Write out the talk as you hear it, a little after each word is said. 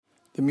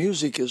The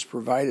music is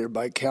provided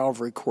by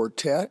Calvary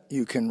Quartet.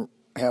 You can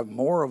have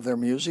more of their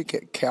music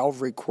at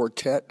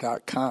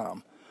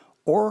calvaryquartet.com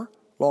or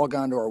log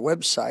on to our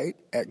website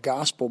at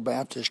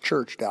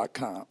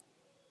gospelbaptistchurch.com.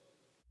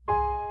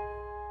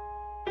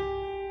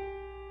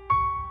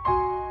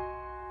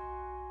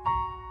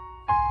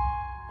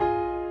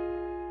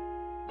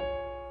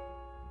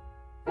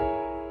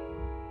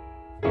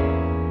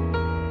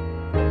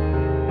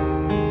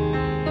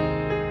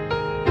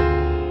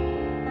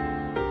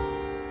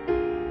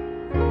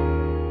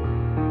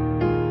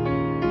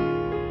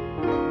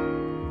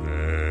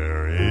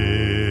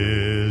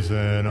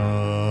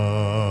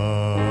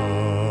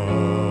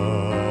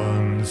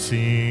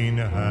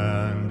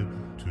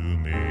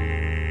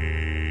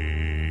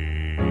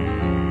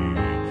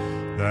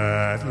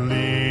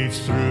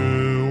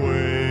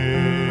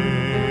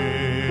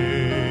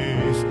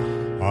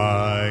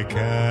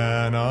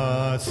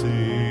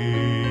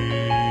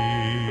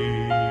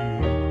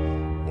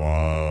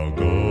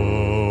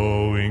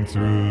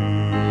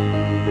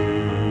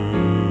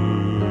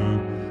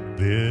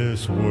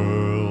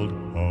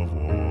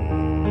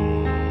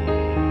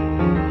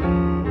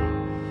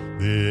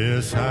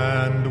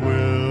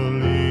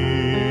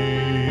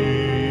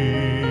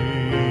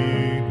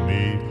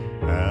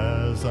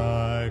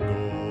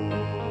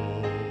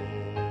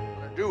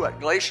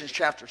 Galatians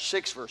chapter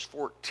 6, verse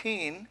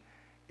 14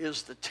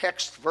 is the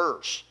text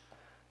verse.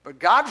 But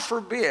God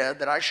forbid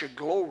that I should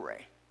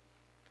glory,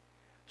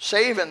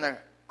 save in the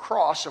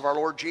cross of our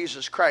Lord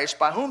Jesus Christ,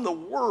 by whom the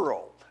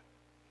world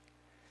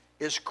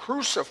is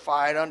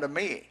crucified unto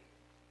me,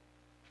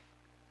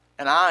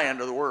 and I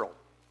unto the world.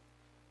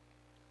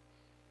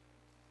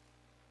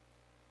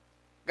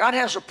 God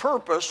has a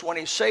purpose when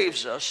he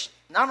saves us,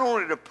 not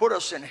only to put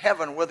us in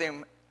heaven with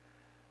him,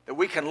 that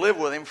we can live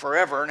with him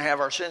forever and have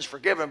our sins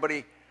forgiven, but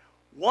he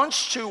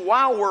wants to,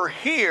 while we're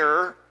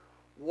here,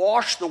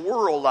 wash the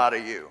world out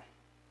of you.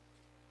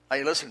 Are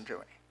you listening to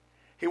me?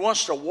 He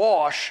wants to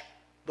wash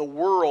the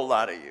world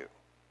out of you.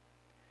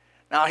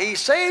 Now, he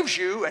saves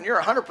you, and you're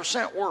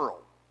 100% world.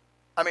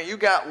 I mean, you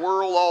got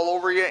world all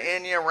over you,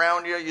 in you,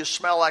 around you. You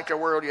smell like the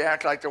world. You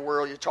act like the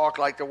world. You talk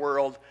like the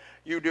world.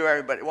 You do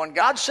everybody. When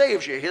God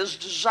saves you, his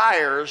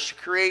desire is to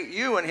create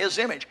you in his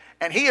image.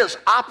 And he is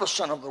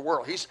opposite of the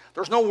world.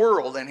 There's no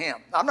world in him.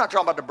 I'm not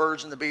talking about the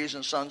birds and the bees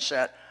and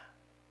sunset.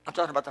 I'm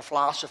talking about the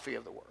philosophy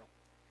of the world.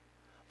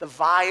 The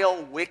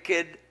vile,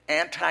 wicked,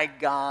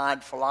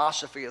 anti-God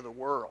philosophy of the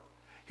world.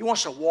 He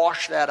wants to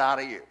wash that out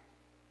of you.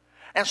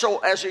 And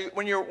so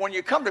when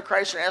you come to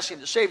Christ and ask him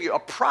to save you, a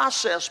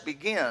process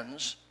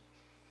begins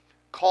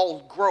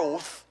called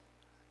growth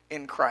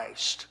in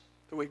Christ.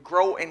 We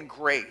grow in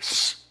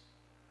grace.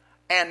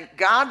 And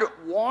God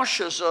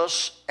washes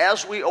us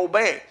as we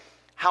obey.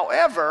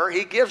 However,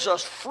 he gives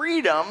us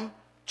freedom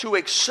to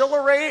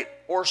accelerate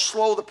or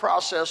slow the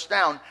process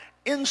down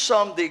in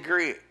some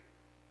degree.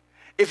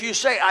 If you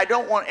say, I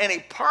don't want any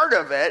part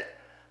of it,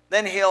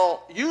 then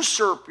he'll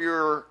usurp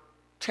your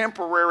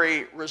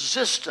temporary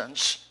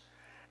resistance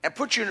and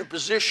put you in a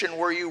position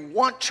where you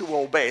want to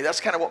obey. That's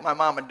kind of what my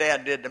mom and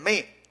dad did to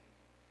me.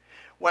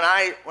 When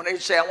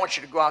they'd say, I want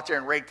you to go out there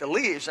and rake the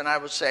leaves, and I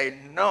would say,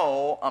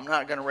 no, I'm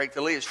not going to rake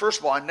the leaves. First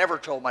of all, I never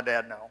told my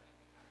dad no.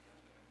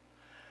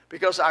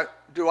 Because I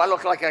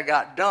look like I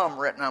got dumb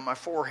written on my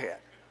forehead.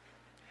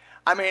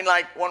 I mean,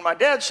 like when my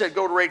dad said,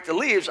 go to rake the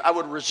leaves, I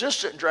would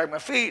resist it and drag my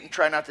feet and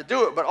try not to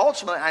do it. But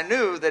ultimately, I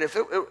knew that if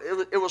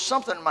it was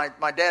something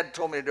my dad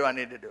told me to do, I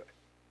needed to do it.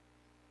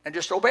 And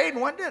just obeyed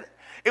and went and did it.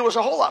 It was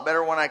a whole lot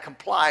better when I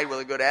complied with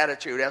a good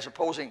attitude as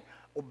opposing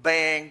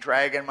obeying,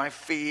 dragging my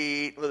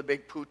feet with a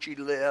big poochy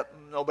lip.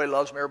 Nobody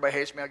loves me, everybody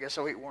hates me, I guess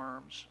I'll eat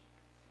worms.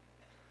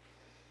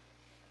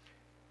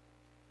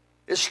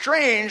 It's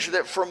strange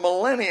that for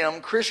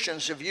millennium,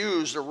 Christians have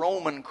used the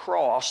Roman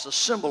cross, the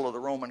symbol of the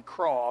Roman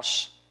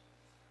cross,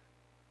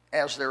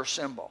 as their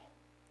symbol.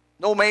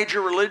 No major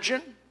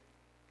religion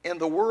in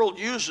the world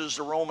uses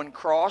the Roman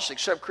cross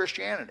except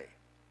Christianity.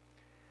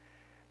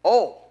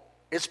 Oh,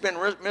 it's been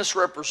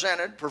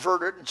misrepresented,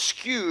 perverted, and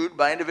skewed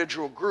by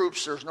individual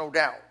groups, there's no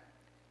doubt.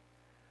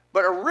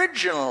 But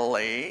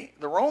originally,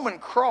 the Roman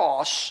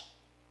cross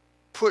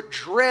put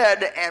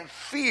dread and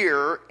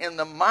fear in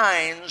the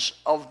minds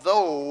of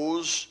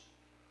those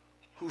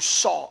who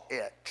saw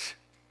it.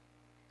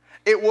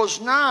 It was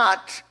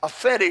not a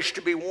fetish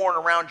to be worn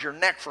around your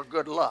neck for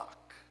good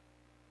luck.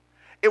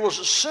 It was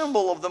a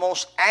symbol of the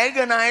most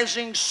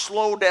agonizing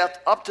slow death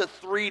up to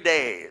 3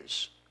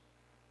 days.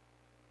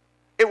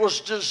 It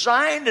was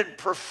designed and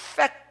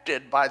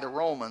perfected by the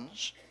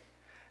Romans.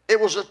 It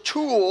was a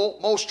tool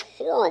most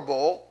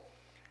horrible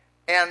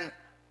and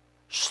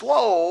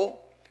slow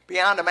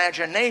beyond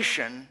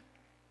imagination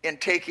in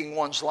taking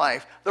one's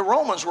life. The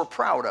Romans were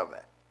proud of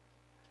it.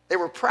 They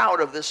were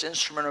proud of this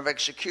instrument of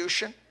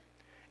execution.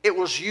 It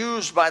was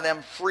used by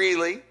them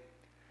freely.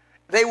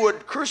 They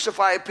would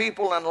crucify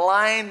people and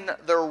line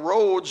their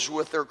roads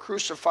with their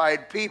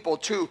crucified people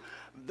to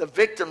the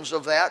victims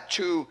of that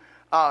to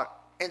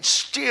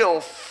instill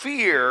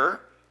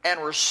fear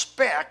and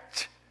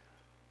respect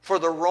for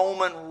the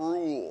Roman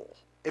rule.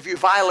 if you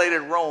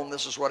violated Rome,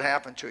 this is what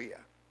happened to you.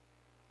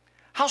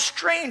 How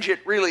strange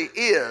it really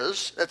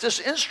is that this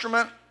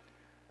instrument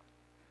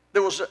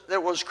that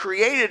was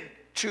created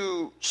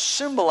to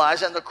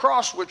symbolize, and the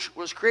cross which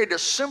was created to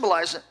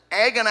symbolize an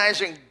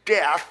agonizing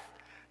death,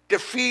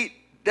 defeat,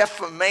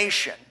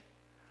 defamation,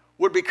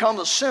 would become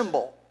the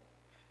symbol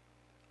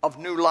of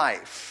new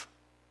life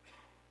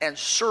and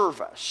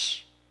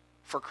service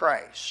for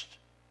Christ.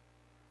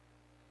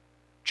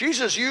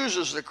 Jesus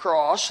uses the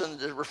cross and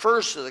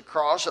refers to the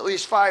cross at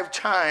least 5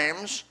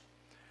 times,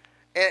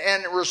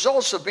 and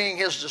results of being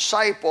his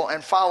disciple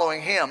and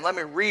following him. Let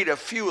me read a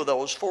few of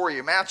those for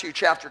you. Matthew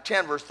chapter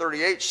 10, verse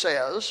 38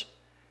 says,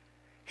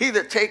 "He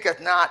that taketh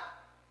not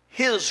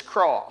his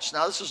cross."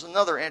 Now this is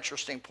another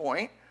interesting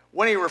point.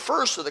 When he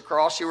refers to the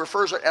cross, he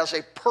refers it as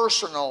a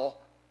personal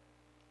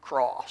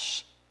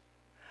cross.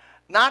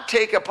 Not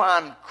take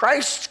upon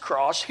Christ's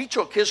cross. He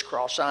took his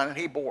cross on and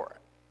he bore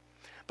it.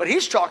 But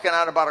he's talking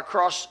out about a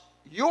cross,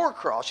 your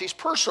cross. He's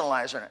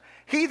personalizing it.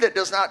 He that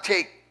does not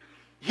take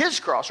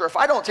his cross, or if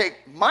I don't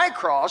take my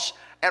cross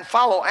and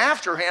follow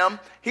after him,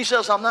 he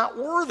says I'm not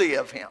worthy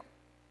of him.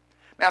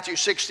 Matthew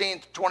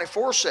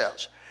 16:24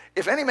 says,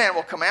 "If any man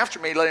will come after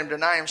me, let him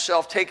deny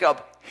himself, take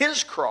up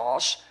his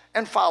cross,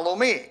 and follow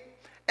me."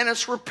 And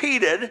it's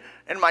repeated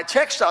in my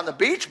text on the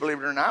beach, believe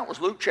it or not, was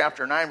Luke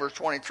chapter 9, verse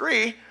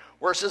 23,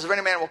 where it says, "If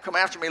any man will come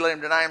after me, let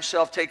him deny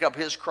himself, take up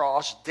his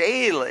cross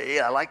daily,"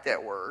 I like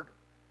that word,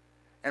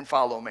 "and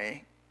follow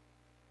me."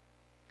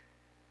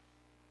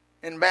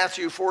 In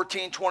Matthew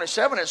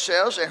 14:27 it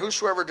says, "And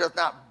whosoever doth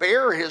not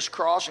bear his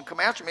cross and come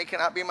after me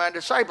cannot be my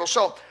disciple."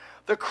 So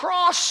the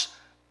cross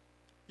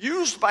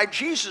used by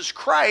Jesus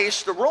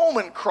Christ, the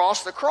Roman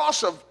cross, the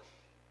cross of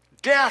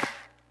death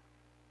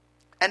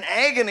and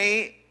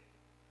agony,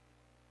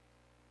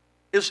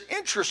 is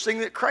interesting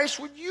that Christ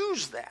would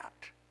use that.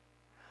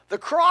 The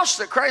cross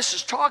that Christ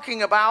is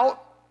talking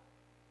about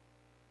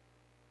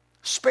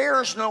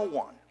spares no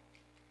one.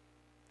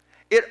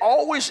 It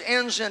always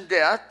ends in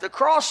death. The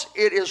cross,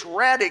 it is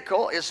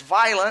radical, it's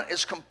violent,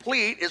 it's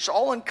complete, it's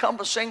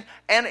all-encompassing,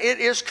 and it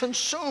is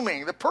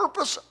consuming. The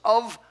purpose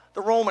of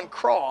the Roman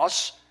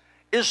cross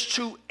is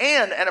to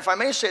end, and if I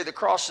may say the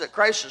cross that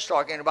Christ is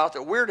talking about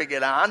that we're to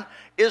get on,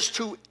 is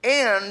to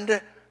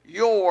end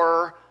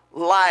your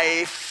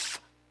life,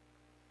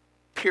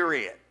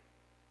 period,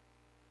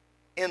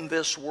 in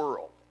this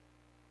world.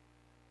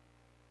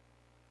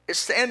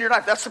 It's to end your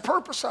life. That's the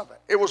purpose of it.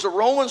 It was the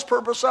Romans'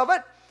 purpose of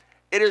it.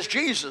 It is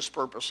Jesus'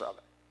 purpose of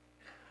it.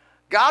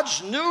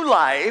 God's new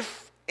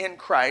life in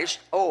Christ.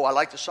 Oh, I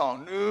like the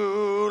song.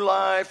 New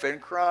life in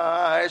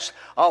Christ,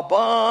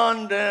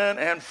 abundant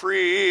and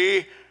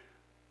free.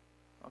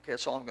 Okay,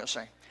 that's all I'm going to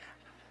sing.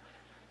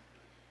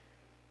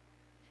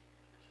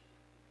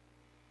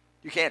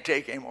 You can't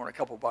take any more than a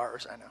couple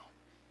bars, I know.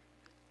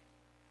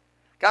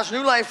 God's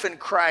new life in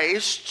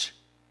Christ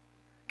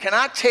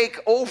cannot take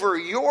over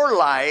your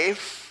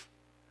life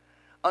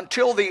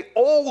until the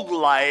old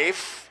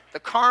life, the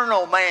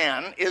carnal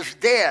man, is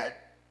dead.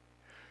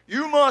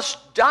 You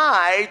must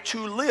die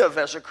to live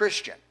as a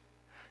Christian.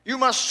 You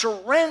must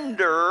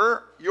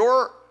surrender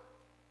your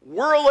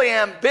worldly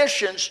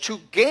ambitions to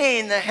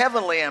gain the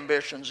heavenly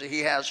ambitions that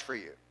he has for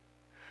you.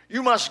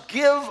 You must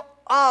give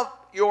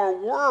up your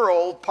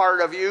world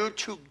part of you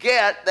to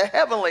get the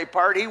heavenly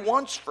part he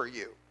wants for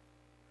you.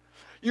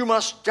 You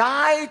must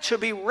die to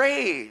be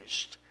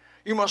raised.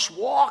 You must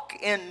walk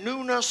in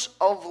newness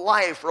of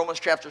life, Romans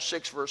chapter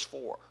 6, verse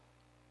 4.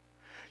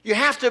 You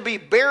have to be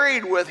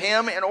buried with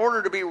him in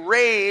order to be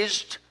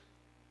raised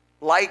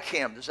like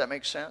him. Does that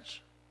make sense?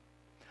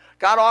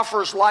 God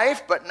offers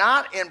life, but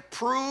not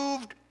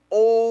improved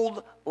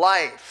old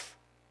life.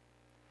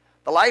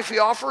 The life he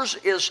offers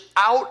is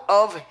out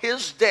of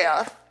his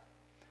death,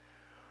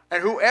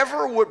 and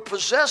whoever would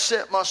possess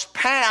it must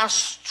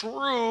pass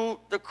through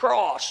the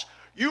cross.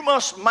 You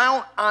must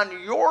mount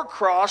on your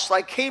cross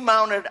like he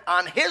mounted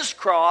on his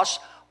cross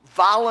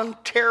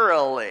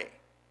voluntarily.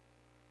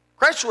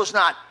 Christ was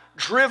not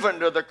driven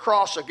to the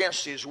cross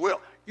against his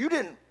will. You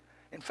didn't,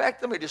 in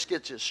fact, let me just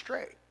get this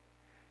straight.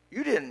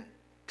 You didn't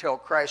tell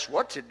Christ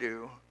what to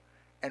do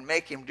and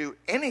make him do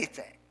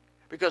anything,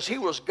 because he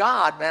was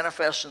God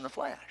manifest in the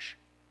flesh.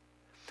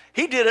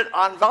 He did it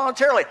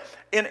voluntarily.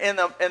 In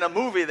a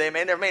movie they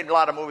made, they've made a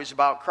lot of movies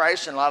about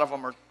Christ, and a lot of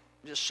them are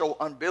just so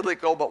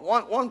unbiblical, but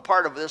one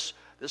part of this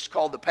is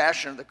called The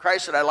Passion of the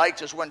Christ that I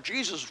liked is when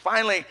Jesus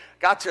finally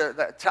got to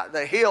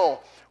the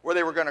hill where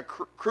they were going to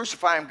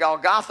crucify him,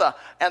 Golgotha,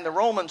 and the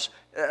Romans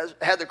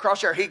had the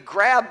cross there. He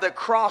grabbed the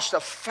cross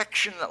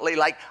affectionately,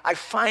 like, I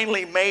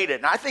finally made it.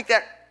 And I think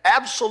that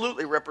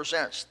absolutely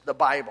represents the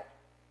Bible.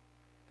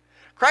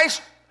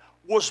 Christ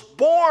was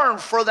born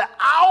for the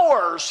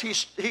hours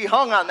he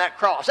hung on that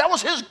cross. That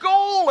was his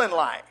goal in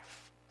life.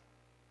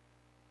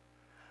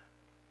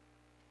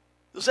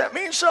 Does that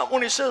mean something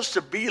when he says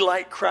to be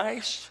like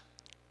Christ?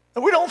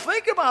 And we don't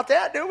think about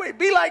that, do we?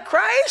 Be like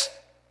Christ?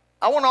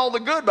 I want all the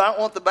good, but I don't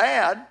want the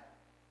bad.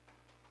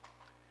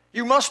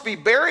 You must be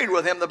buried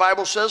with him, the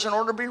Bible says, in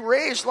order to be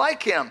raised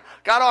like him.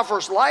 God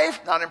offers life,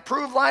 not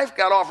improved life.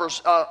 God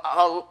offers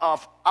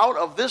out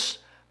of this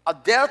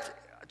death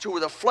to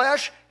the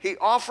flesh, he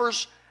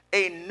offers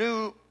a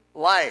new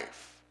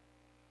life.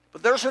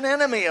 But there's an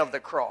enemy of the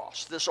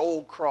cross, this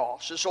old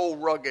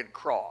rugged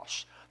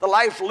cross. The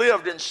life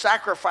lived in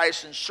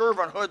sacrifice and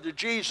servanthood to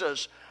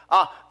Jesus.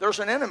 There's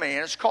an enemy,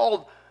 and it's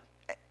called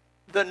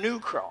the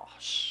new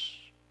cross.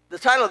 The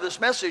title of this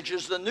message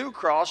is The New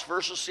Cross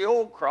versus the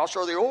Old Cross,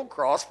 or the Old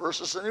Cross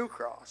versus the New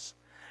Cross.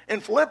 In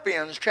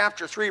Philippians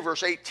chapter 3,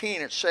 verse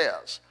 18, it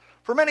says,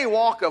 "For many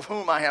walk, of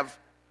whom I have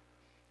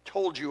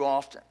told you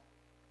often.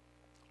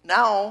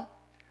 Now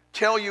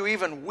tell you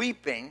even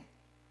weeping,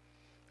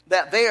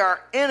 that they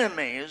are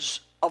enemies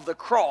of the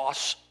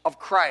cross of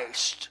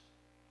Christ."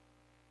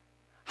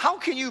 How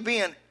can you be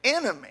an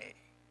enemy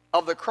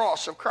of the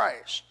cross of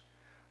Christ?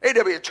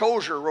 A.W.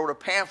 Tozer wrote a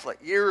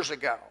pamphlet years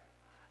ago.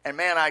 And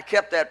man, I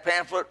kept that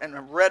pamphlet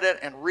and read it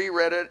and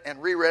reread it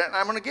and reread it. And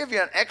I'm going to give you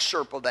an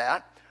excerpt of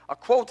that, a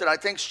quote that I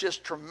think is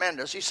just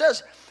tremendous. He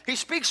says, he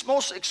speaks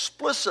most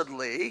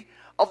explicitly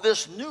of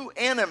this new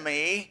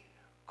enemy,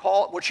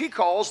 which he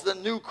calls the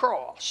new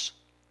cross.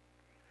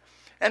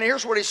 And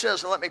here's what he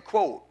says, and let me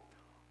quote.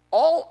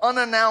 "All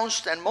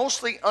unannounced and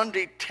mostly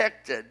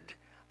undetected,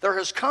 there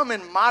has come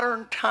in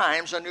modern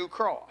times a new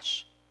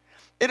cross.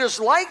 It is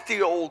like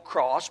the old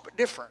cross, but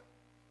different.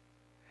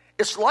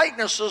 Its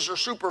likenesses are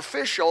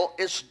superficial,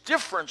 its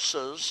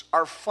differences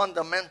are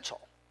fundamental.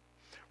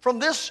 From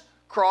this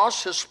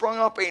cross has sprung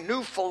up a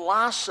new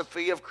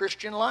philosophy of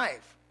Christian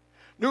life,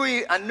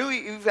 a new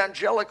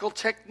evangelical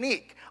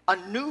technique, a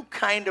new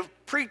kind of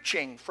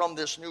preaching from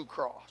this new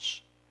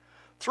cross.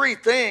 Three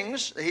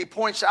things that he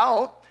points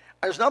out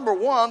is, number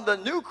one, the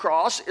new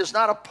cross is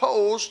not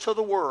opposed to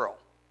the world.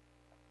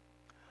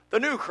 The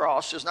new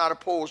cross is not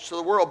opposed to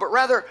the world, but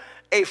rather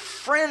a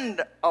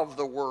friend of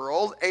the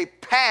world, a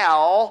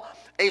pal,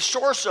 a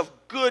source of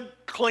good,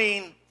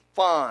 clean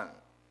fun.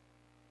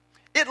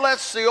 It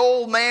lets the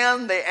old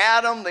man, the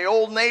Adam, the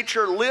old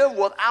nature live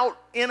without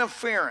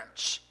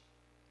interference.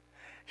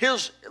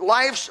 His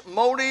life's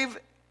motive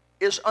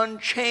is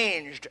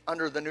unchanged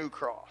under the new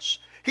cross.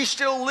 He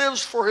still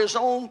lives for his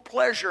own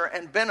pleasure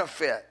and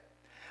benefit.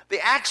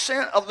 The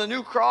accent of the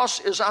new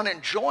cross is on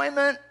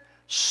enjoyment,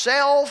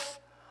 self.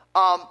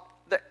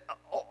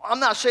 I'm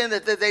not saying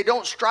that they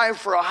don't strive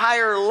for a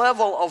higher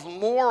level of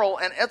moral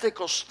and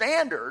ethical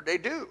standard. They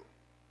do.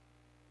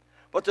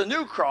 But the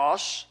new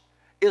cross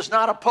is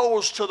not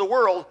opposed to the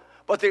world,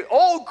 but the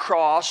old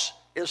cross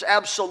is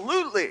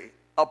absolutely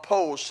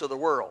opposed to the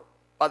world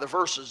by the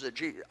verses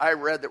that I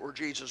read that were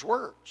Jesus'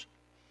 words.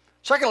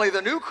 Secondly,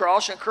 the new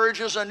cross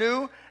encourages a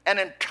new and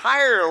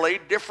entirely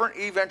different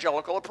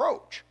evangelical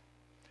approach.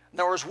 In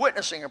other words,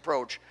 witnessing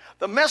approach.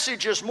 The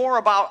message is more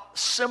about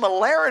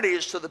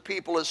similarities to the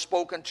people it's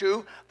spoken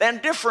to than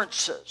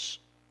differences.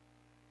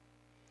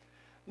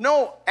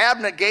 No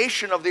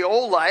abnegation of the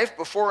old life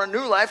before a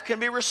new life can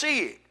be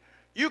received.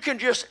 You can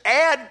just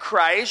add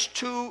Christ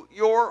to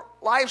your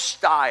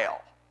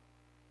lifestyle.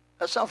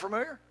 That sound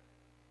familiar?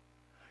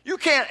 You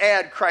can't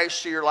add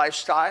Christ to your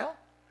lifestyle.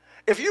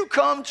 If you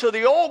come to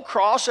the old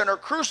cross and are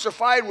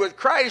crucified with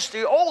Christ,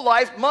 the old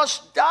life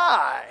must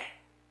die,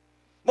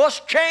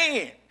 must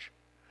change.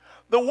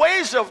 The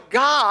ways of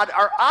God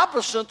are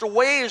opposite the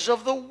ways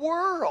of the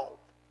world,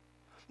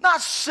 not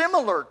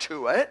similar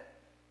to it.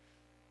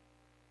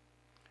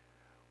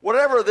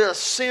 Whatever the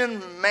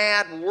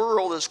sin-mad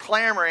world is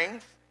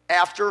clamoring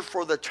after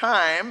for the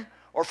time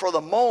or for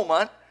the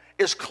moment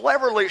is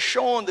cleverly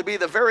shown to be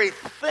the very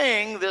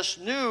thing this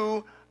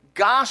new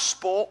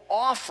gospel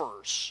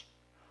offers.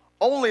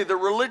 Only the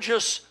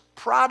religious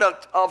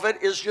product of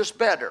it is just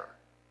better.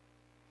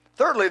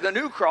 Thirdly, the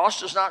new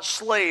cross does not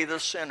slay the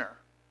sinner,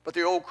 but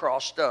the old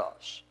cross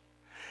does.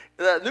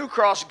 The new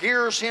cross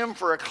gears him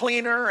for a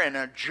cleaner and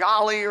a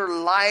jollier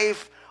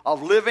life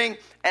of living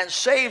and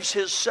saves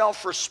his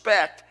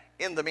self-respect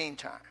in the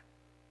meantime.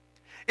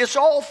 It's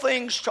all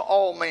things to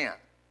all men.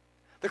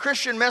 The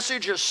Christian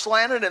message is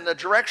slanted in the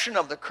direction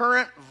of the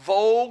current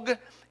vogue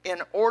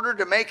in order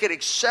to make it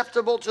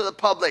acceptable to the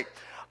public.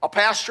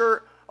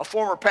 A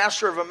former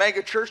pastor of a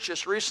megachurch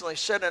just recently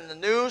said in the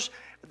news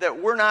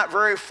that we're not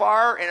very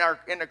far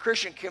in the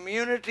Christian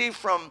community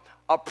from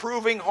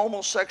approving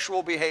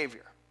homosexual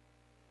behavior.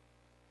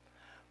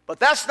 But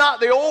that's not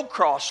the old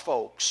cross,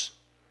 folks.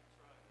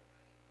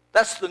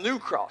 That's the new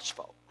cross,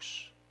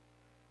 folks.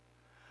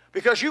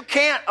 Because you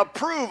can't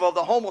approve of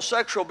the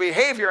homosexual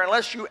behavior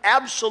unless you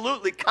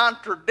absolutely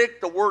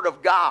contradict the Word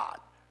of God.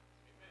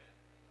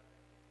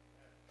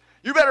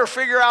 You better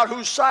figure out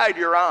whose side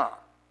you're on.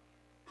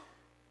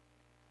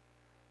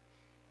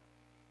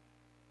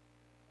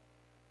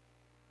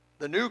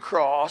 The new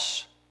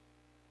cross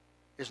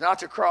is not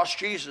the cross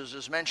Jesus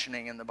is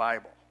mentioning in the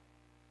Bible.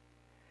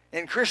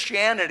 In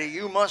Christianity,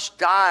 you must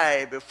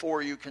die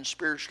before you can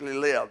spiritually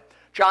live.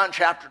 John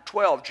chapter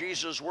 12,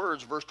 Jesus'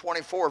 words, verse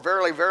 24,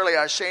 "Verily, verily,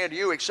 I say unto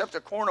you, except a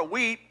corn of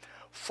wheat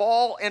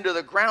fall into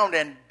the ground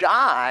and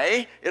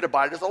die, it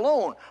abideth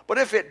alone. But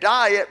if it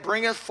die, it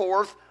bringeth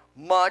forth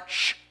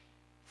much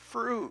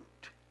fruit.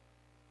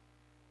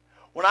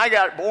 When I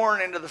got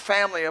born into the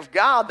family of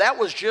God, that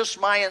was just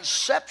my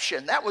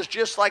inception. That was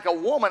just like a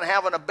woman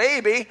having a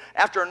baby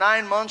after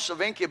 9 months of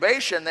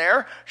incubation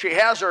there. She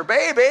has her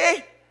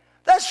baby.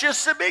 That's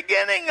just the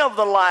beginning of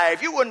the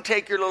life. You wouldn't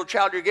take your little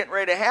child you're getting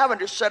ready to have and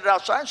just set it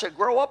outside and say,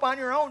 grow up on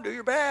your own, do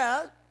your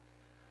best.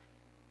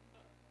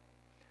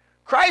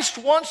 Christ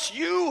wants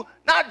you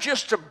not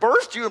just to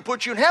birth you and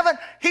put you in heaven.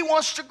 He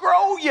wants to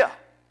grow you.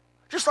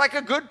 Just like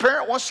a good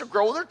parent wants to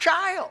grow their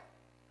child.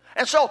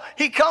 And so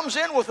he comes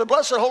in with the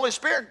blessed Holy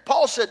Spirit.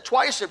 Paul said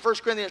twice in 1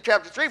 Corinthians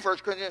chapter 3, 1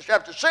 Corinthians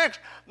chapter 6,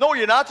 know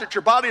ye not that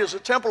your body is a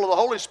temple of the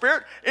Holy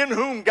Spirit in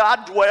whom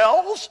God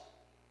dwells?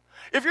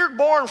 If you're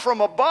born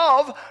from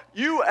above,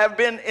 you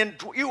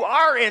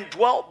are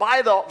indwelt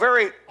by the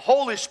very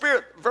Holy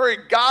Spirit. Very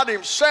God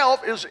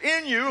himself is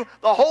in you,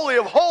 the Holy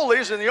of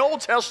Holies in the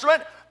Old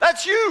Testament.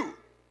 That's you.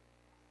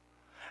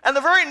 And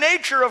the very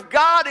nature of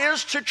God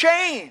is to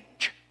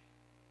change.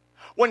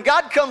 When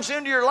God comes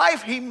into your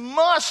life, he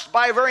must,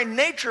 by very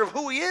nature of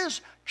who he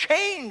is,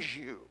 change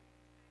you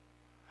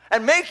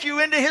and make you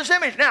into his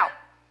image. Now,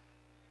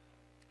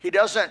 he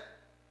doesn't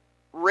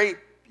rape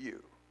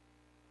you.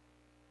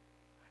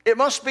 It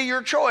must be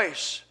your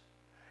choice.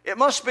 It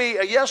must be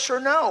a yes or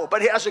no.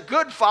 But as a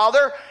good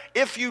father,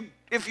 if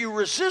you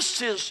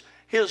resist his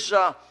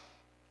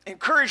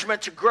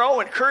encouragement to grow,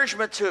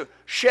 encouragement to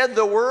shed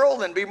the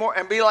world and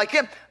be like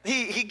him,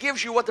 he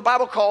gives you what the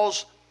Bible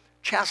calls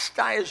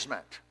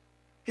chastisement.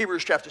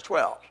 Hebrews chapter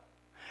 12.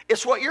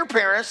 It's what your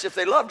parents, if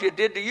they loved you,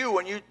 did to you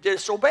when you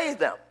disobeyed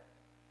them.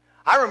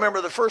 I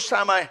remember the first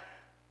time I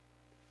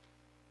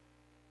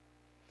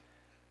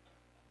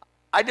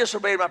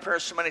disobeyed my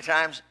parents so many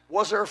times.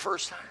 Was there a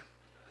first time?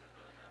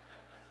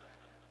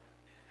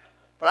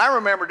 But I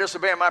remember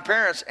disobeying my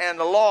parents and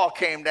the law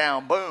came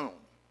down. Boom.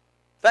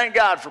 Thank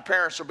God for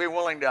parents who be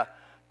willing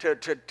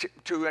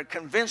to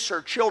convince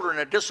their children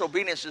that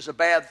disobedience is a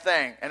bad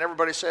thing. And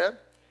everybody said?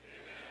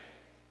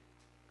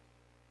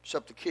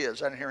 Except the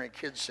kids. I didn't hear any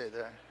kids say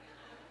that.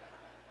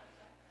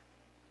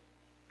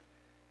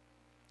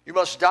 You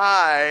must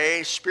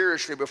die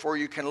spiritually before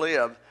you can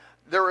live.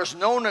 There is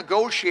no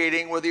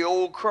negotiating with the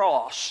old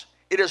cross.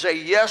 It is a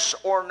yes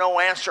or no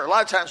answer. A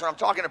lot of times when I'm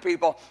talking to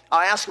people,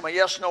 I ask them a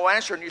yes, no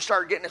answer, and you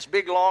start getting this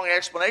big, long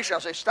explanation.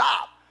 I'll say,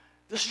 stop.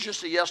 This is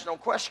just a yes, no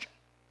question.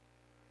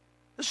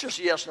 This is just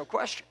a yes, no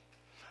question.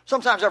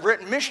 Sometimes I've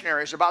written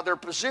missionaries about their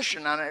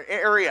position on an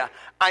area.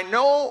 I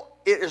know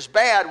it is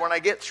bad when I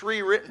get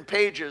 3 written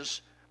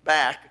pages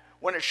back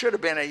when it should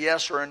have been a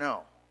yes or a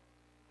no.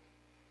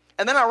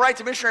 And then I write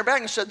the missionary back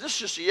and said, this is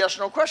just a yes,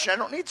 no question. I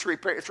don't need three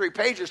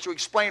pages to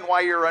explain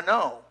why you're a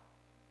no.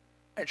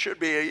 It should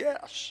be a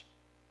yes.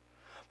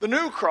 The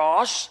new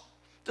cross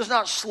does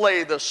not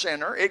slay the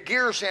sinner. It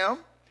gears him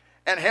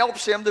and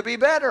helps him to be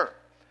better.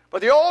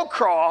 But the old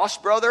cross,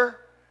 brother,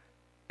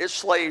 it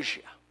slays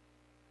you.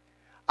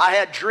 I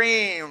had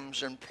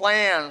dreams and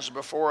plans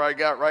before I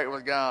got right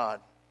with God.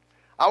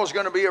 I was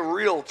going to be a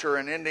realtor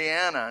in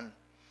Indiana, and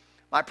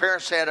my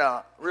parents had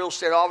a real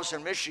estate office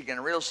in Michigan,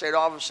 a real estate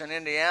office in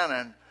Indiana,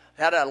 and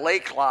had a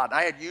lake lot. And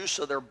I had use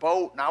of their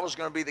boat, and I was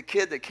going to be the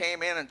kid that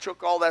came in and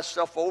took all that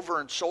stuff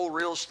over and sold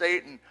real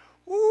estate. And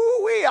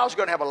woo-wee, I was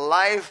going to have a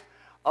life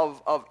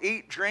of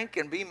eat, drink,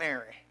 and be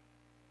merry.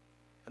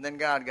 And then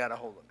God got a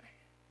hold of me.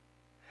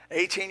 At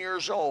 18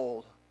 years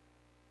old,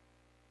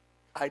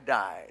 I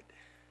died.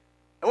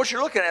 And what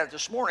you're looking at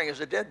this morning is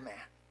a dead man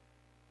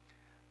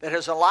that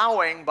is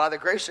allowing, by the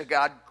grace of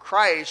God,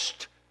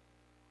 Christ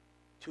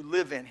to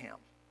live in him.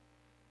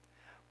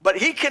 But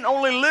he can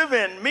only live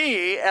in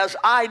me as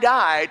I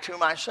die to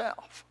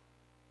myself.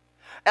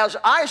 As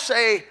I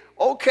say,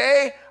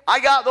 okay,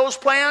 I got those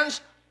plans,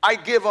 I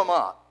give them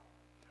up.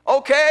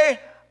 Okay,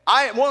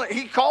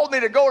 he called me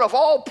to go to, of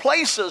all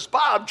places,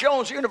 Bob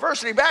Jones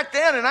University. Back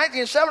then in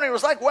 1970, it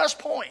was like West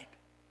Point.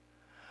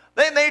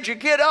 They made you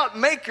get up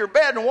and make your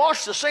bed and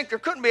wash the sink. There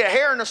couldn't be a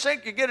hair in the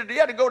sink. You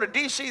had to go to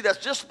D.C. That's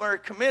disciplinary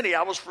committee.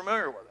 I was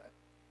familiar with it.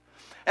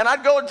 And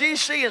I'd go to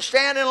D.C. and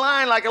stand in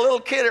line like a little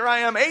kid. Here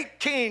I am,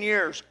 18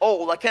 years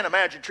old. I can't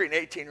imagine treating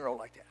an 18-year-old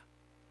like that.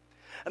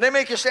 And they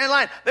make you stand in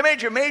line.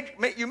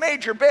 You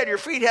made your bed. Your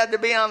feet had to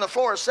be on the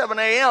floor at 7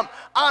 a.m.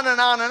 On and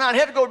on and on.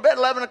 You had to go to bed at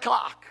 11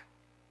 o'clock.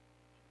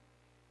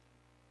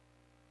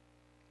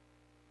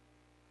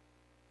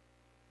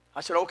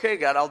 I said, okay,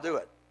 God, I'll do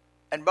it.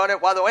 And by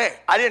the way,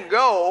 I didn't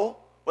go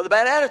with a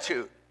bad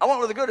attitude. I went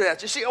with a good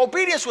attitude. You see,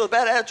 obedience with a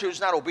bad attitude is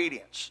not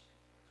obedience.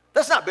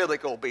 That's not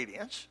biblical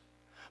obedience.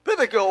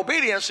 Biblical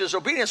obedience is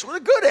obedience with a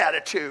good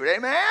attitude.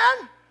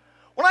 Amen?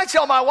 When I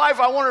tell my wife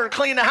I want her to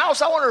clean the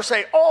house, I want her to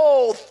say,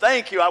 oh,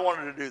 thank you, I want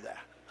her to do that.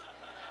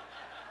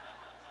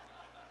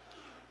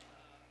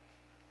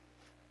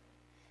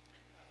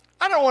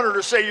 I don't want her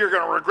to say, you're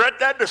going to regret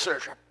that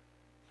decision.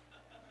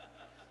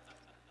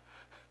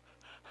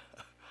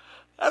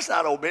 That's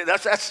not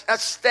obedience.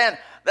 That's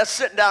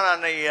sitting down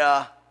on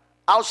the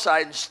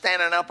outside and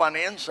standing up on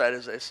the inside,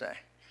 as they say.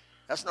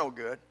 That's no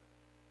good.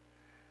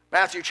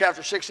 Matthew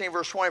chapter 16,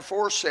 verse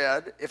 24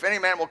 said, if any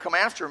man will come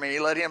after me,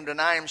 let him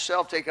deny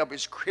himself, take up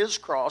his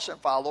cross, and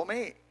follow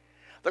me.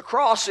 The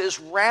cross is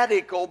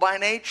radical by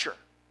nature.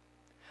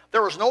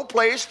 There is no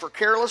place for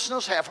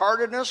carelessness,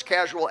 half-heartedness,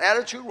 casual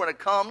attitude when it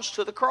comes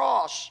to the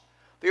cross.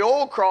 The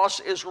old cross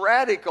is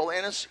radical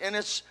in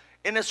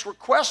its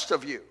request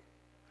of you.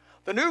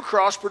 The new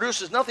cross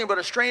produces nothing but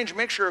a strange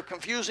mixture of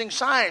confusing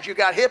signs. You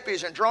got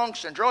hippies and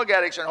drunks and drug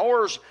addicts and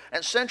whores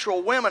and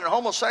sensual women and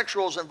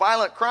homosexuals and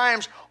violent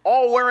crimes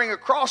all wearing a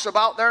cross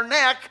about their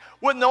neck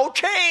with no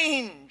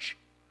change.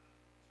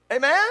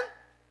 Amen?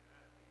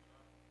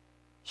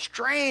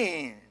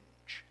 Strange.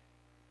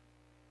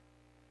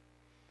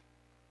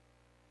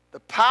 The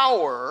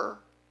power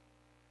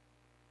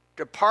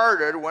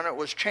departed when it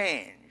was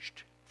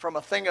changed from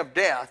a thing of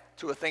death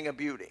to a thing of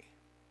beauty.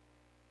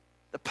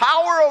 The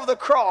power of the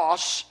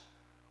cross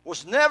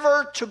was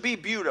never to be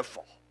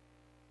beautiful.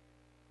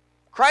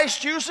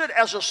 Christ used it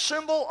as a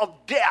symbol of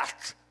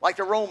death, like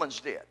the Romans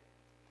did.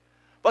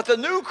 But the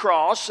new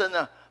cross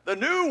and the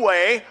new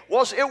way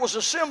was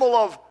a symbol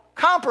of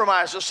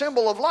compromise, a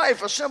symbol of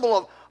life, a symbol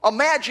of a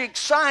magic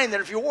sign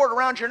that if you wore it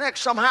around your neck,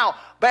 somehow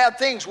bad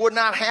things would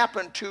not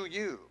happen to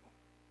you.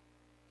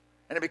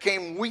 And it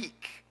became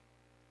weak.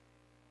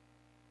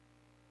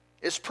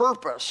 Its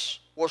purpose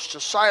was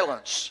to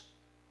silence.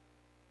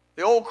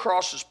 The old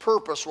cross's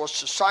purpose was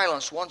to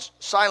silence once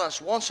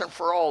and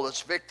for all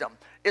its victim.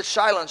 It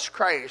silenced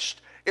Christ.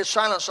 It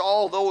silenced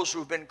all those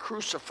who've been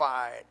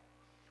crucified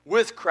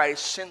with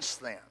Christ since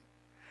then.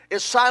 It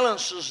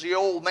silences the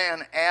old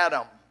man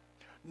Adam.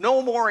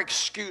 No more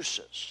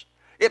excuses.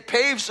 It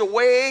paves the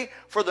way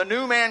for the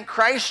new man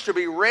Christ to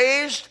be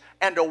raised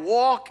and to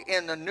walk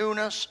in the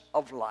newness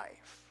of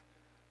life.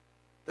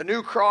 The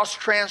new cross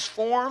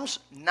transforms,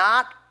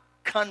 not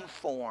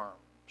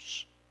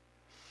conforms.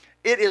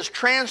 It is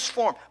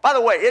transformed. By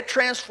the way, it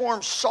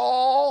transforms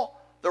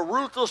Saul, the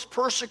ruthless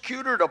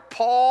persecutor, to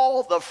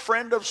Paul, the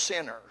friend of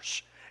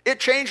sinners. It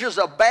changes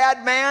a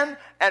bad man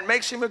and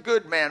makes him a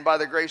good man by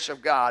the grace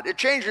of God. It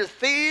changes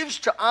thieves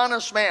to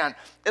honest man.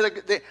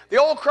 The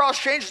old cross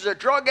changes a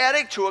drug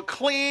addict to a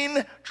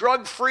clean,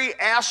 drug-free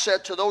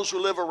asset to those who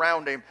live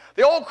around him.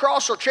 The old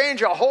cross will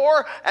change a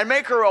whore and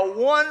make her a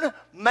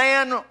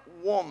one-man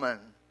woman.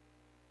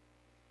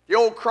 The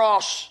old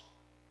cross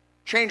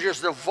changes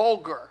the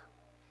vulgar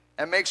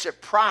and makes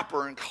it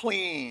proper and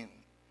clean.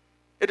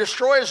 It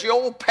destroys the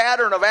old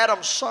pattern of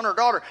Adam's son or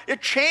daughter.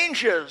 It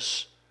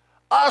changes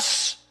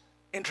us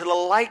into the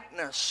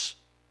likeness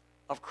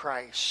of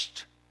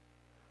Christ.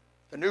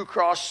 The new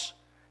cross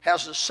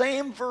has the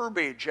same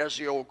verbiage as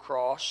the old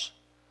cross,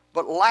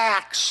 but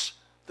lacks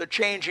the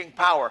changing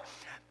power.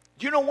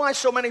 Do you know why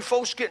so many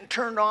folks getting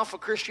turned off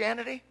of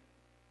Christianity?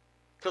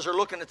 Because they're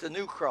looking at the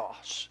new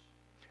cross.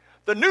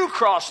 The new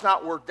cross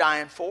not worth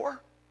dying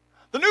for.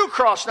 The new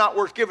cross not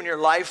worth giving your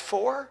life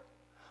for.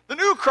 The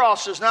new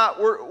cross is not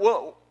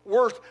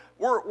worth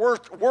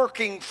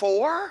working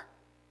for.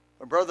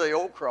 But brother, the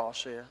old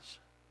cross is.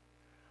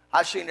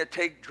 I've seen it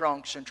take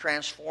drunks and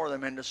transform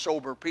them into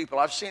sober people.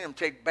 I've seen them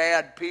take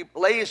bad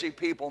people, lazy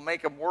people,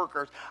 make them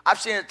workers. I've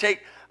seen it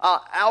take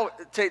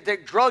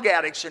drug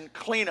addicts and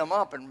clean them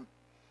up and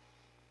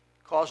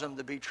cause them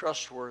to be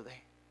trustworthy.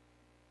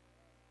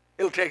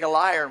 It'll take a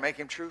liar and make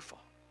him truthful.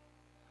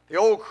 The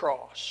old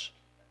cross.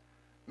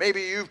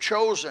 Maybe you've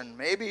chosen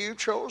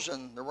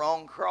the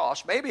wrong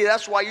cross. Maybe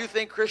that's why you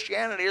think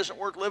Christianity isn't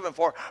worth living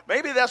for.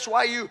 Maybe that's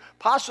why you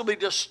possibly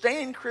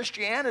disdain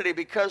Christianity,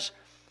 because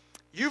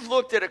you've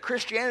looked at a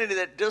Christianity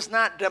that does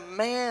not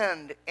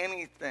demand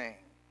anything.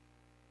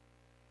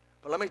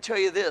 But let me tell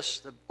you this,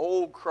 the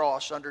old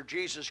cross under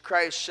Jesus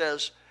Christ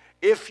says,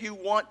 if you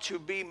want to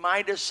be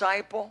my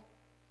disciple,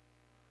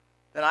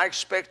 then I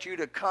expect you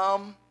to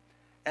come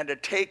and to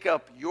take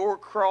up your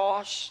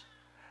cross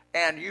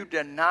and you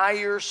deny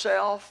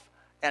yourself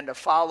and to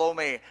follow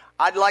me.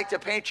 I'd like to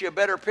paint you a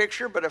better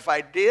picture, but if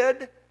I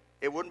did,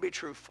 it wouldn't be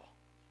truthful.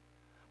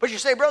 But you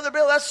say, Brother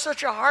Bill, that's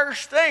such a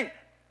harsh thing.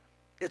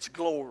 It's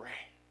glory.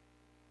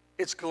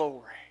 It's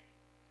glory.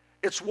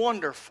 It's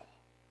wonderful.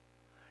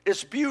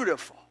 It's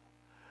beautiful.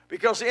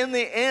 Because in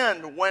the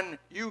end, when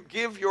you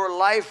give your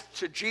life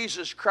to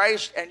Jesus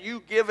Christ, and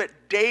you give it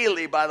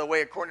daily, by the way,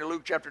 according to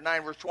Luke chapter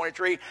 9, verse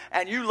 23,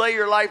 and you lay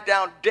your life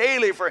down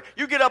daily for it,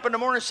 you get up in the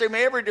morning and say,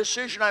 may every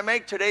decision I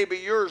make today be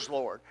yours,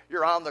 Lord.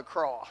 You're on the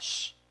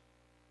cross.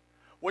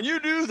 When you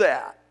do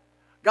that,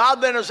 God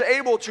then is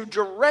able to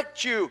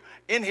direct you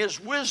in His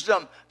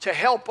wisdom to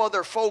help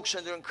other folks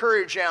and to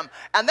encourage them.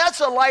 And that's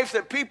a life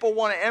that people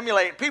want to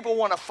emulate, people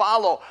want to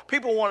follow,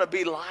 people want to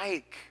be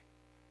like.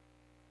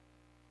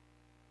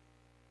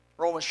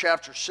 Romans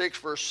chapter 6,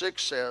 verse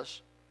 6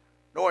 says,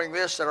 knowing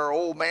this, that our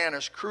old man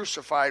is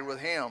crucified with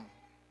Him.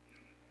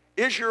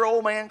 Is your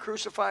old man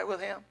crucified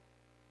with Him?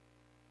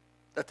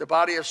 That the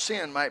body of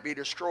sin might be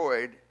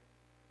destroyed,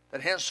 that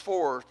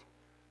henceforth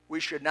we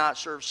should not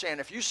serve sin.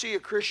 If you see a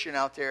Christian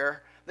out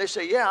there, they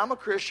say, yeah, I'm a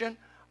Christian,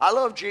 I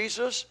love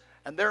Jesus,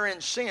 and they're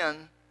in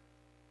sin,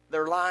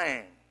 they're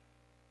lying.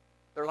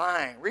 They're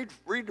lying.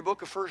 Read the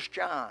book of 1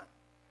 John.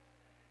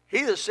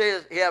 He that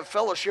says he have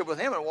fellowship with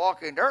him and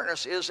walk in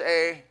darkness is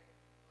a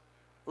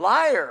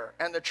liar,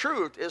 and the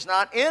truth is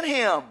not in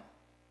him.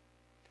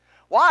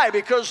 Why?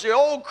 Because the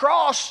old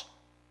cross,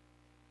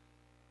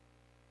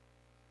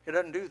 it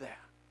doesn't do that.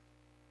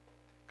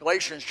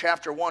 Galatians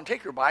chapter 1.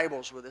 Take your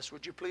Bibles with us,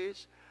 would you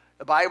please?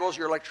 The Bibles,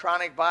 your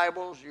electronic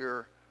Bibles,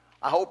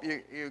 I hope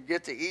you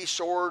get the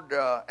eSword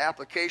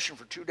application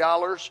for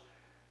 $2.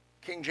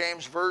 King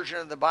James Version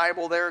of the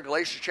Bible there,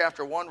 Galatians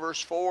chapter 1,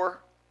 verse 4.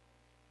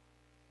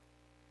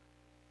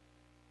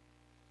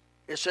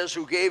 It says,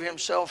 who gave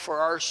himself for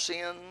our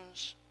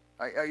sins.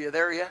 Are you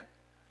there yet?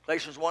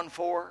 Galatians 1,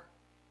 4.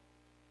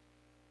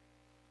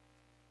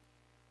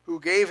 Who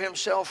gave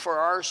himself for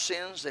our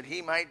sins that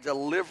he might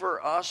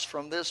deliver us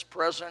from this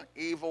present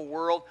evil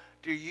world.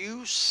 Do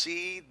you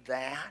see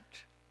that?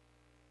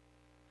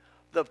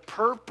 The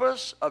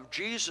purpose of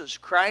Jesus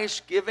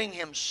Christ giving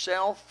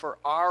himself for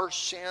our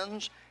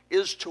sins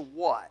is to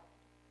what?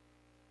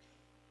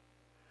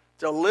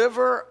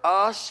 Deliver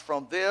us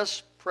from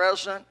this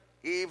present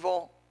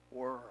evil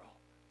world.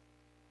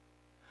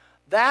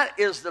 That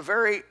is the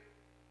very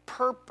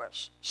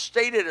purpose,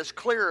 stated as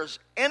clear as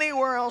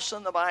anywhere else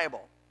in the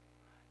Bible,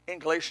 in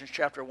Galatians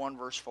chapter 1,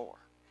 verse 4.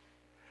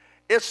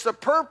 It's the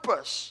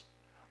purpose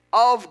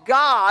of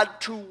God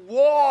to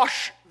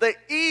wash the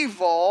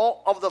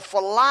evil of the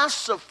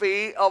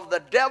philosophy of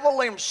the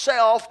devil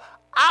himself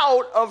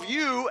out of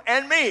you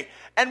and me.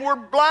 And we're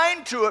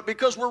blind to it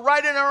because we're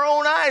right in our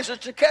own eyes.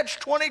 It's a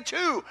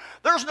catch-22.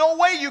 There's no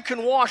way you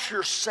can wash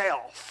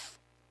yourself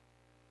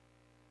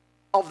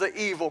of the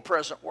evil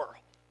present world.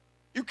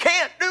 You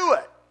can't do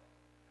it.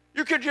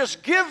 You could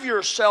just give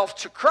yourself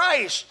to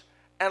Christ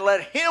and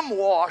let him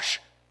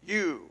wash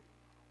you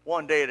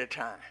one day at a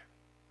time.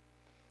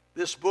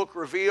 This book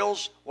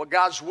reveals what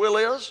God's will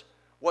is,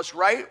 what's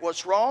right,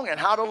 what's wrong, and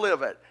how to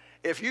live it.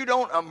 If you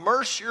don't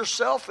immerse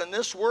yourself in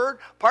this word,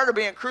 part of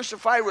being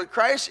crucified with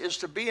Christ is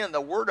to be in the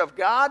word of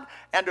God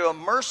and to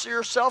immerse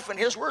yourself in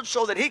his word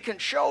so that he can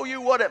show you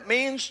what it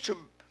means to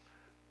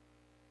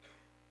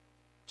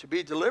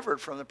be delivered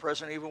from the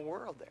present evil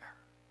world there,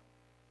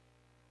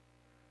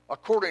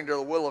 according to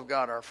the will of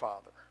God our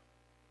Father.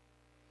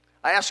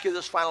 I ask you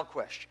this final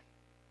question.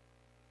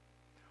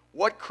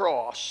 What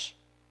cross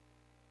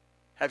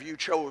have you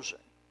chosen?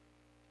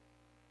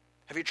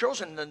 Have you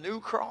chosen the new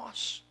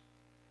cross?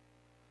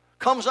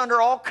 Comes under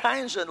all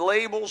kinds of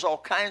labels, all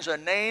kinds of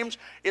names.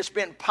 It's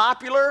been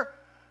popular.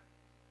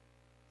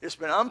 It's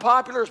been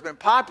unpopular. It's been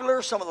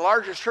popular. Some of the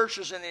largest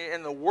churches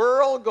in the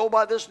world go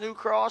by this new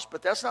cross,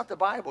 but that's not the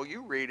Bible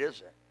you read,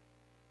 is it?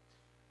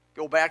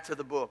 Go back to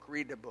the book,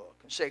 read the book,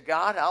 and say,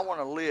 God, I want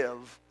to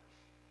live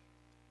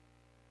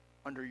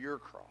under your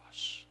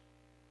cross.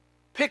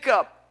 Pick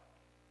up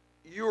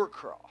your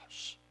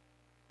cross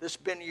that's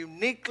been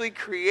uniquely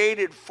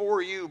created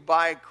for you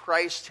by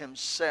Christ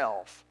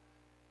himself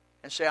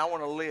and say, I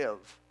want to live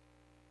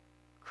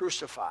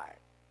crucified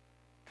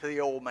to the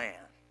old man,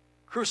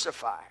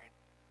 crucified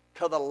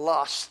to the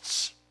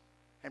lusts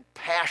and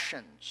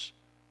passions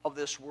of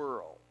this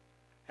world.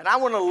 And I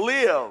want to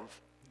live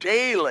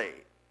daily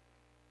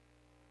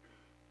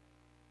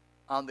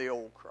on the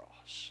old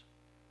cross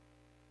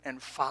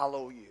and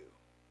follow you.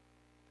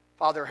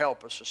 Father,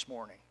 help us this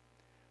morning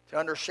to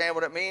understand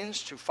what it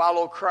means to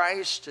follow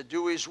Christ, to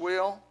do his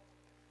will.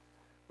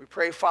 We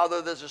pray,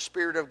 Father, that the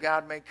Spirit of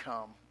God may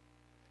come.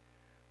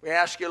 We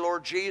ask you,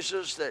 Lord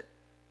Jesus, that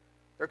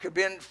there could have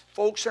been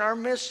folks in our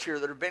midst here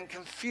that have been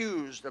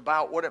confused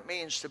about what it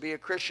means to be a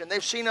Christian.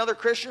 They've seen other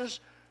Christians,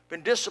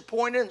 been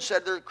disappointed, and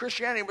said their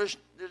Christianity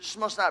this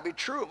must not be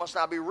true. It must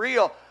not be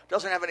real. It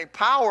doesn't have any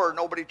power.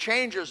 Nobody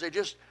changes. They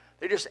just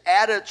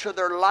add it to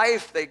their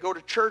life. They go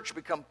to church,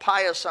 become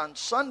pious on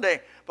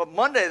Sunday, but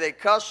Monday they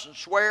cuss and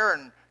swear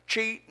and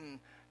cheat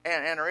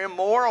and are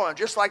immoral, and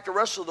just like the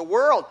rest of the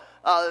world,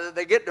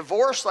 they get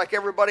divorced like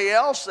everybody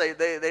else. They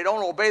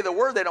don't obey the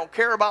word. They don't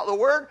care about the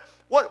word.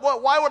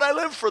 Why would I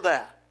live for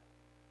that?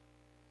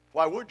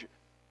 Why would you?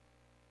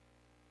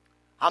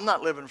 I'm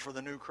not living for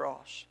the new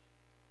cross.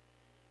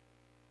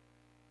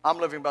 I'm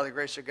living by the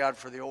grace of God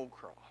for the old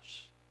cross.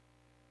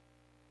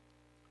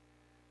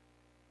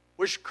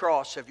 Which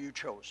cross have you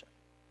chosen?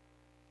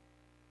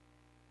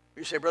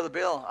 You say, Brother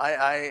Bill,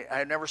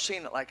 I've never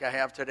seen it like I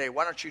have today.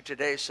 Why don't you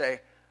today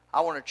say,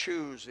 I want to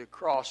choose the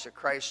cross that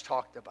Christ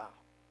talked about.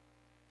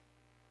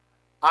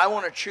 I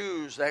want to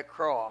choose that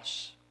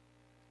cross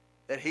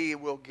that he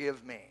will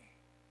give me.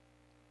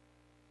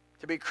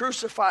 To be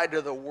crucified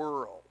to the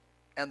world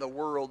and the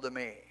world to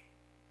me.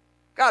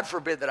 God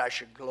forbid that I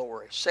should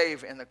glory,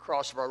 save in the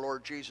cross of our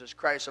Lord Jesus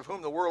Christ, of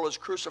whom the world is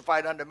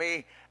crucified unto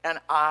me, and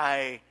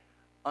I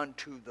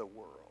unto the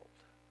world.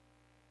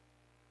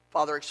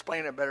 Father,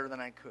 explain it better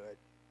than I could.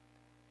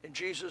 In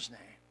Jesus' name,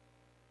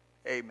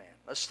 amen.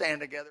 Let's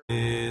stand together.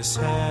 His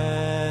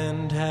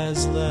hand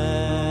has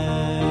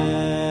led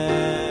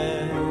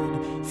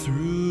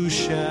through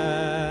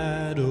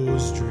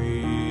shadows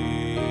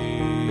drear,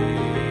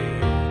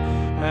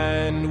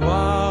 and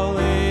while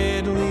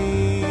it leads,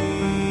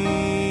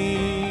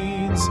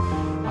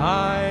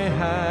 I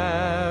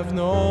have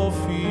no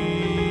fear.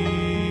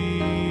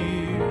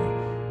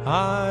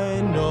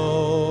 I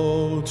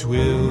know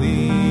 'twill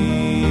lead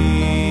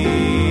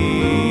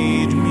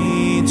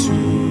me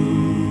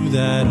to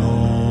that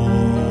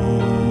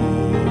home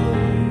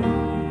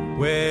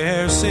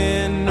where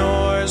sin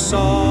nor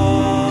sorrow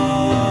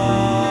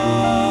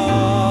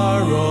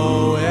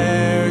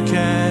e'er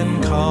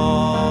can come.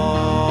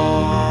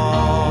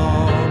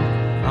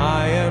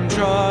 I am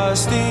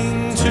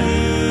trusting to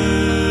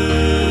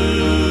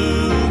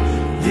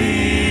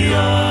the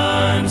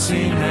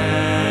unseen hand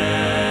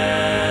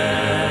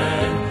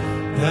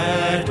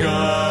that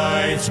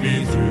guides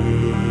me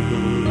through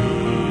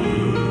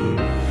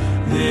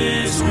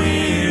this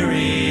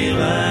weary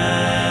land.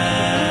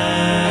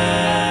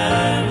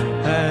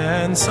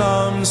 And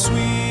some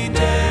sweet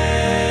day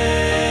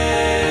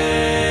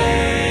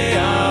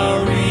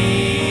I'll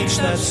reach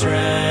that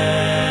strand,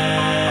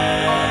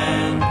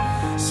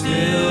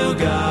 still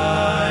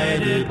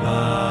guided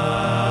by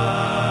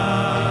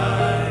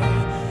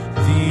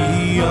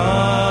the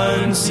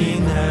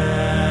unseen hand.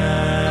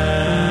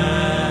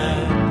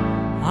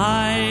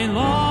 I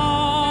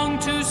long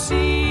to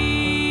see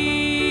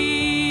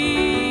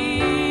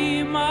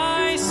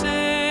my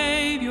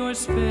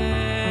Savior's face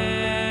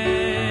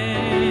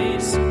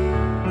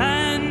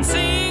and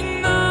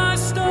sing the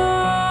story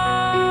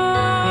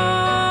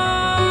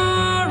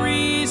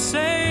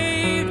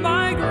saved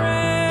by grace,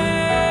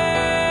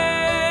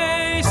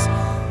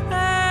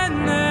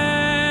 and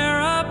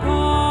thereupon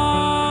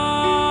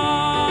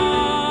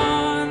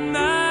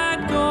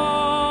that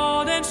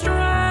golden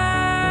strand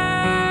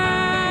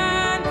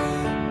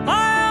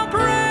I'll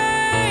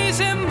praise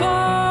Him for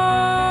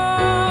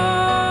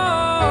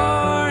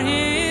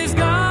His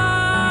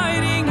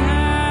guiding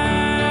hand.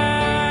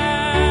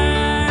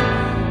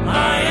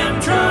 I am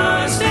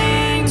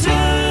trusting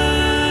to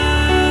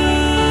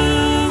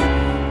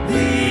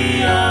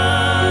the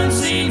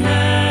unseen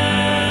hand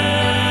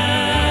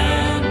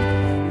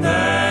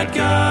that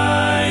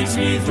guides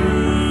me through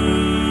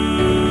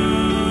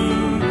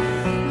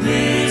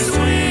this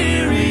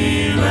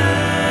weary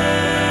land.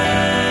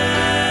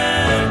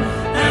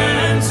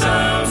 And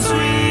some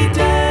sweet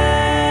day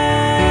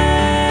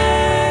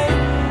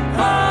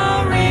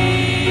I'll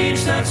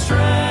reach that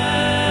strand,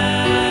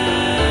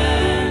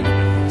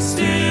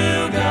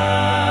 still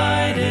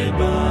guided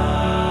by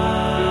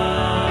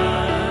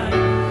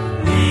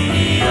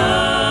the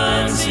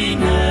unseen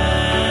hand.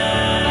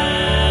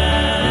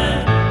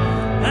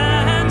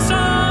 And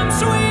some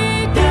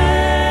sweet day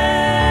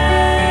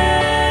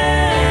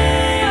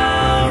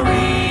I'll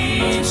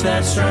reach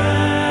that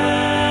strand,